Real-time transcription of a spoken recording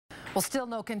Well, still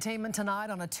no containment tonight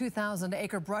on a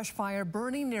 2,000-acre brush fire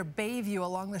burning near Bayview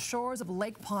along the shores of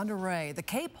Lake Ponderay. The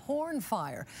Cape Horn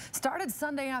fire started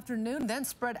Sunday afternoon, then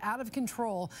spread out of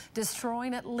control,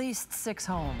 destroying at least 6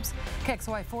 homes.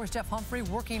 KXLY4's Jeff Humphrey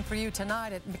working for you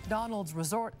tonight at McDonald's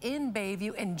Resort in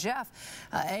Bayview. And Jeff,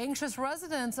 anxious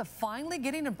residents are finally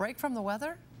getting a break from the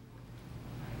weather?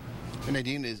 And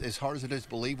Nadine, as hard as it is to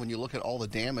believe when you look at all the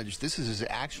damage, this is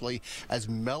actually as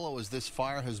mellow as this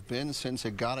fire has been since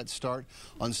it got its start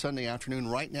on Sunday afternoon.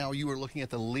 Right now, you are looking at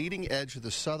the leading edge of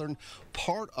the southern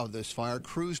part of this fire.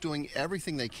 Crews doing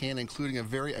everything they can, including a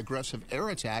very aggressive air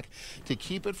attack, to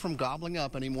keep it from gobbling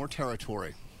up any more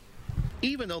territory.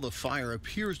 Even though the fire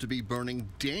appears to be burning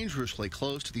dangerously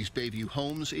close to these Bayview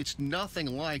homes, it's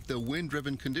nothing like the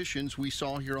wind-driven conditions we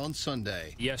saw here on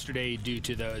Sunday. Yesterday, due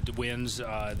to the winds,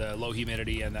 the low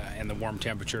humidity, and the warm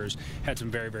temperatures, had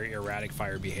some very, very erratic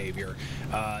fire behavior.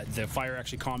 The fire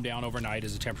actually calmed down overnight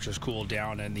as the temperatures cooled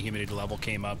down and the humidity level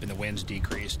came up and the winds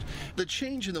decreased. The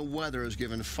change in the weather has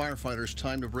given firefighters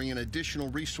time to bring in additional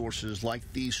resources like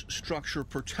these structure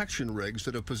protection rigs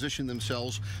that have positioned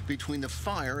themselves between the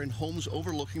fire and homes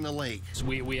overlooking the lake. So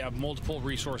we have multiple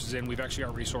resources in. We've actually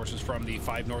got resources from the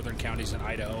 5 northern counties in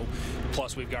Idaho,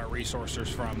 plus we've got resources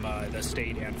from the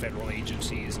state and federal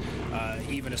agencies,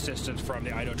 even assistance from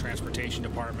the Idaho Transportation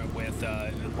Department with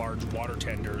large water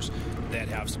tenders that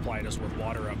have supplied us with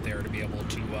water up there to be able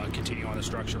to continue on the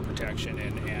structure protection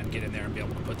and get in there and be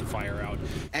able to put the fire out.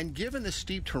 And given the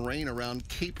steep terrain around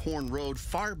Cape Horn Road,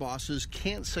 fire bosses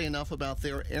can't say enough about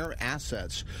their air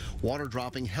assets. Water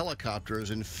dropping helicopters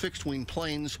and fixed-wing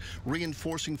planes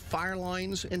reinforcing fire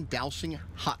lines and dousing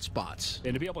hot spots.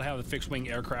 And to be able to have the fixed-wing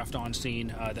aircraft on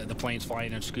scene, the planes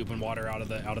flying and scooping water out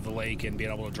of the lake and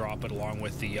being able to drop it along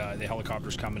with the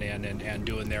helicopters coming in and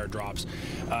doing their drops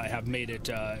have made it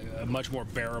much more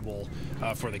bearable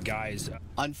for the guys.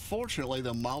 Unfortunately,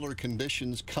 the milder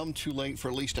conditions come too late for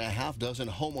at least a half dozen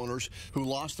homeowners who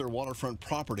lost their waterfront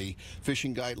property.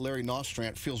 Fishing guide Larry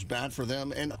Nostrand feels bad for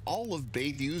them and all of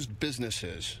Bayview's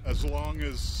businesses. As long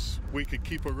as we could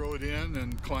keep a road in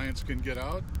and clients can get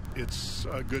out, it's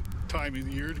a good time of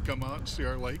the year to come out and see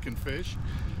our lake and fish.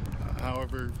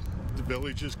 However, the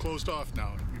village is closed off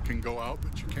now. You can go out,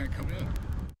 but you can't come in.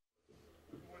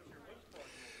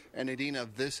 And Nadine,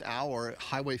 of this hour,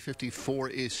 Highway 54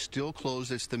 is still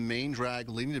closed. It's the main drag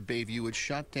leading to Bayview. It's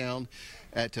shut down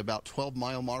at about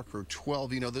 12-mile marker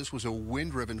 12. You know, this was a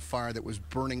wind-driven fire that was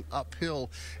burning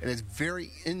uphill, and it's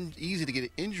very easy to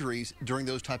get injuries during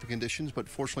those type of conditions, but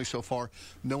fortunately so far,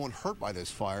 no one hurt by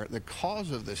this fire. The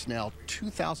cause of this now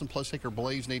 2,000-plus acre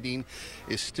blaze, Nadine,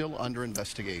 is still under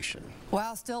investigation.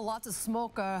 Well, still lots of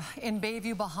smoke in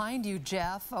Bayview behind you,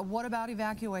 Jeff. What about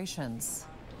evacuations?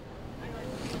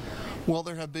 Well,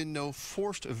 there have been no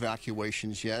forced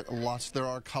evacuations yet. There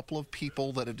are a couple of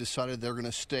people that have decided they're going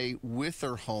to stay with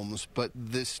their homes, but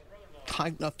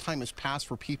enough time has passed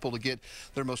for people to get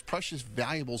their most precious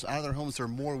valuables out of their homes. They're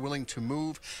more willing to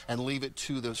move and leave it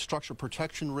to the structure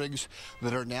protection rigs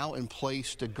that are now in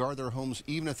place to guard their homes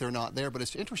even if they're not there. But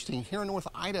it's interesting, here in North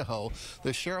Idaho,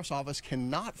 the sheriff's office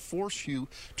cannot force you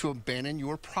to abandon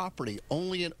your property.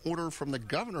 Only an order from the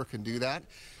governor can do that,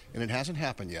 and it hasn't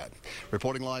happened yet.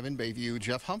 Reporting live in Bayview,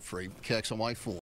 Jeff Humphrey, KXLY4.